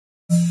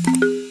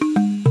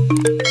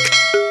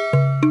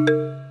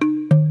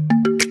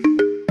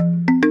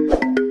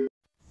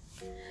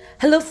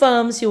Hello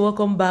fams, you're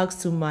welcome back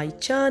to my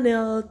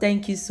channel.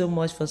 Thank you so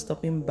much for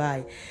stopping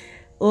by.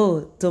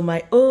 Oh, to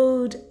my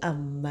old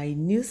and my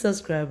new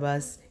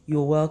subscribers,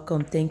 you're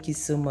welcome. Thank you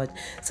so much.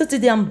 So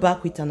today I'm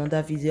back with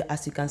another video.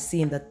 As you can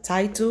see in the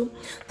title,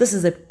 this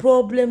is a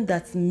problem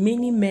that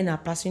many men are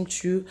passing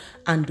through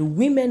and the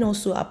women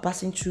also are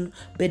passing through,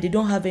 but they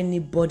don't have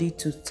anybody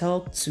to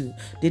talk to.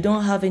 They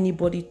don't have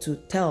anybody to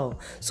tell.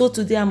 So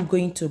today I'm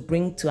going to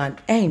bring to an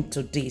end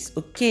to this.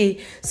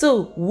 Okay,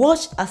 so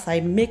watch as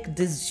I make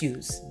this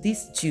juice.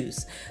 This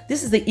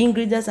is the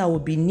ingredients I will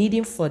be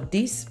needing for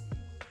this.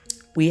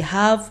 We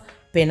have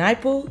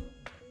pineapple.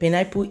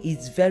 Pineapple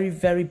is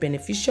very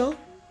beneficial.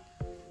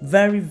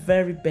 Very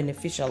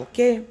beneficial.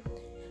 Okay,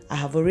 I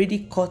have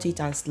already cut it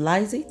and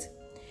sliced it.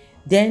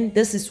 Then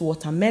this is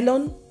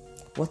watermelon.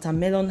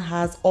 Watermelon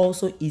has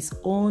also its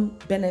own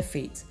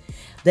benefit.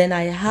 Then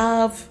I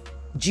have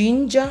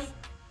ginger.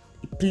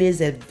 It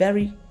plays a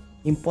very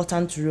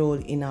important role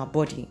in our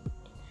body.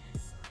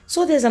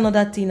 So there's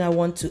another thing I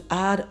want to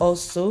add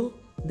also.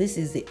 This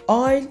is the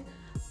oil.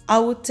 I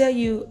will tell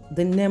you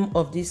the name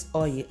of this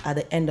oil at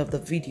the end of the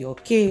video,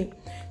 okay?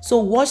 So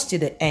watch to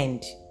the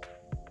end.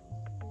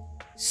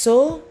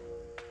 So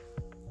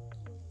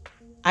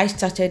I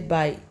started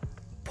by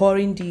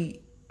pouring the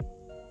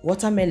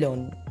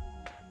watermelon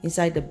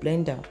inside the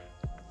blender.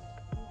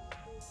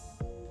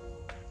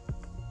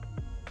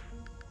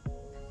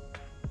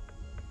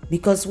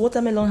 Because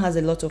watermelon has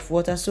a lot of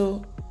water,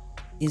 so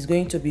it's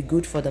going to be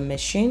good for the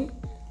machine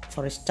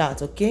for a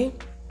start, okay?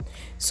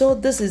 So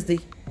this is the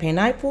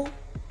pineapple.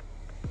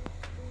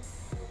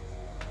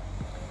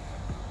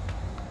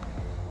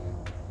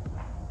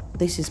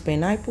 This is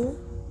pineapple.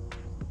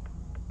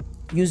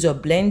 Use your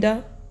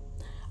blender.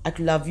 I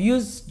could have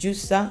used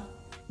juicer,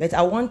 but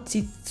I want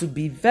it to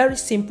be very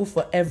simple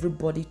for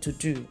everybody to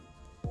do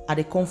at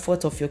the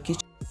comfort of your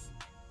kitchen.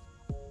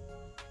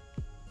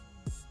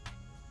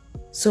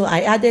 So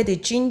I added the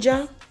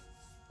ginger.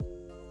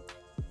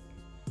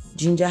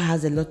 Ginger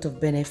has a lot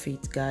of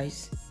benefits,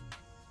 guys.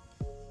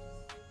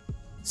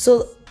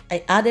 So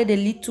I added a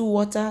little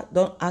water.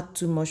 Don't add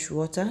too much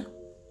water.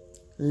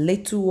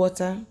 Little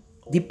water,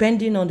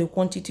 depending on the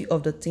quantity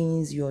of the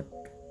things you're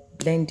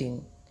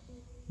blending.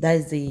 That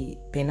is the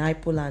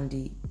pineapple and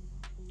the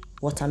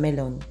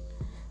watermelon.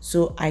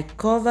 So I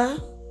cover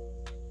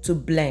to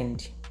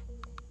blend.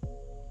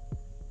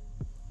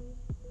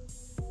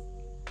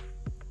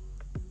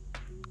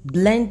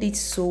 Blend it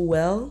so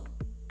well.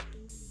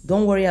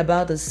 Don't worry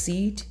about the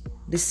seed.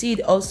 The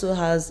seed also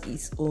has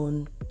its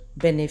own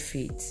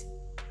benefit.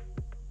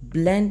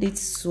 Blend it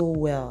so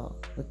well,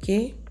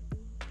 okay?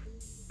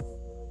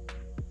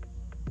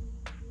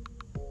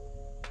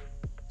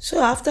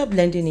 So after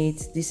blending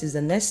it, this is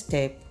the next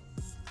step.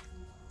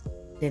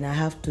 Then I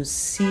have to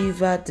sieve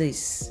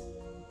this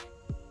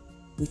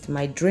with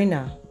my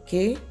drainer,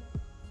 okay?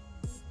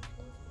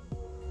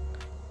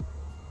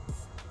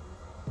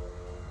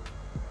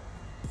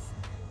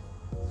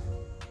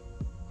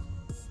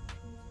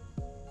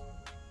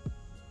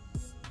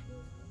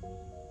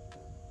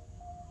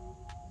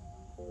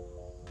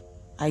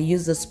 I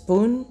use a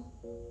spoon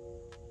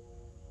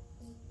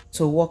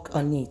to work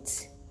on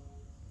it.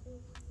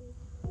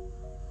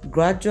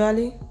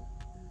 Gradually,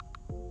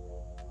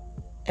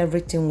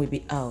 everything will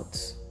be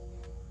out.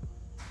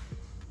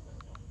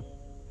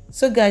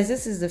 So guys,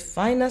 this is the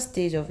final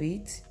stage of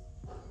it.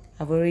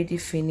 I've already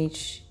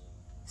finished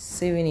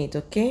sieving it,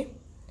 okay?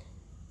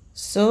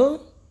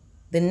 So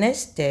the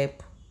next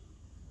step,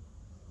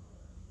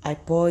 I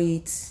pour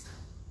it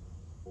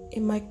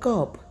in my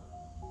cup.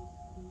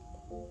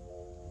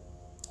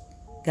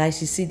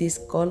 Guys, you see this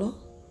color?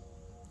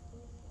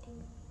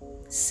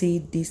 See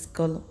this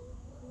color?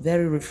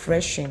 Very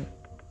refreshing.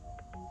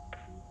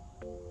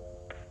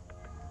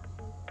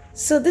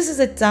 So this is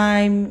the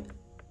time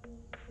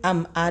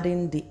I'm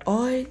adding the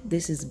oil.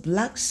 This is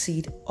black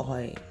seed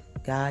oil,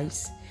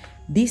 guys.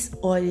 This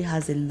oil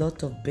has a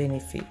lot of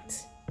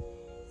benefit.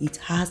 It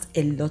has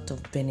a lot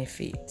of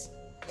benefit.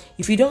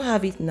 If you don't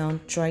have it now,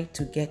 try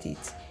to get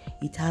it.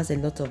 It has a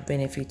lot of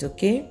benefit,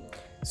 okay?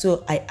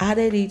 So I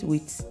added it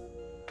with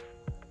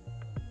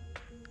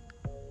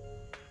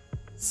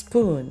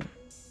spoon,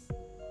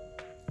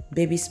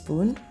 baby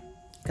spoon,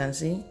 you can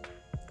see,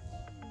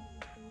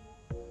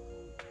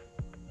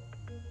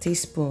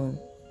 teaspoon,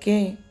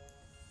 okay?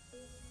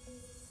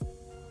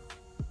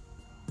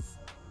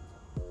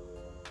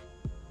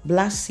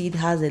 Black seed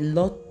has a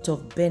lot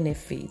of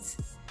benefits.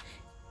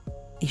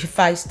 If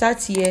I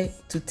start here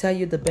to tell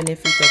you the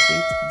benefit of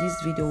it,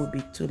 this video will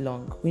be too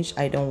long, which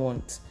I don't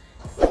want.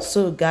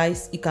 So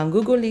guys, you can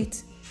Google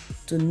it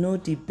to know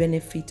the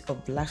benefit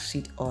of black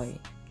seed oil.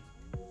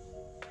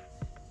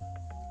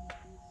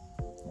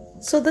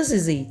 So this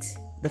is it,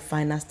 the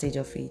final stage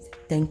of it.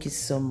 Thank you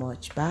so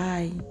much.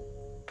 Bye.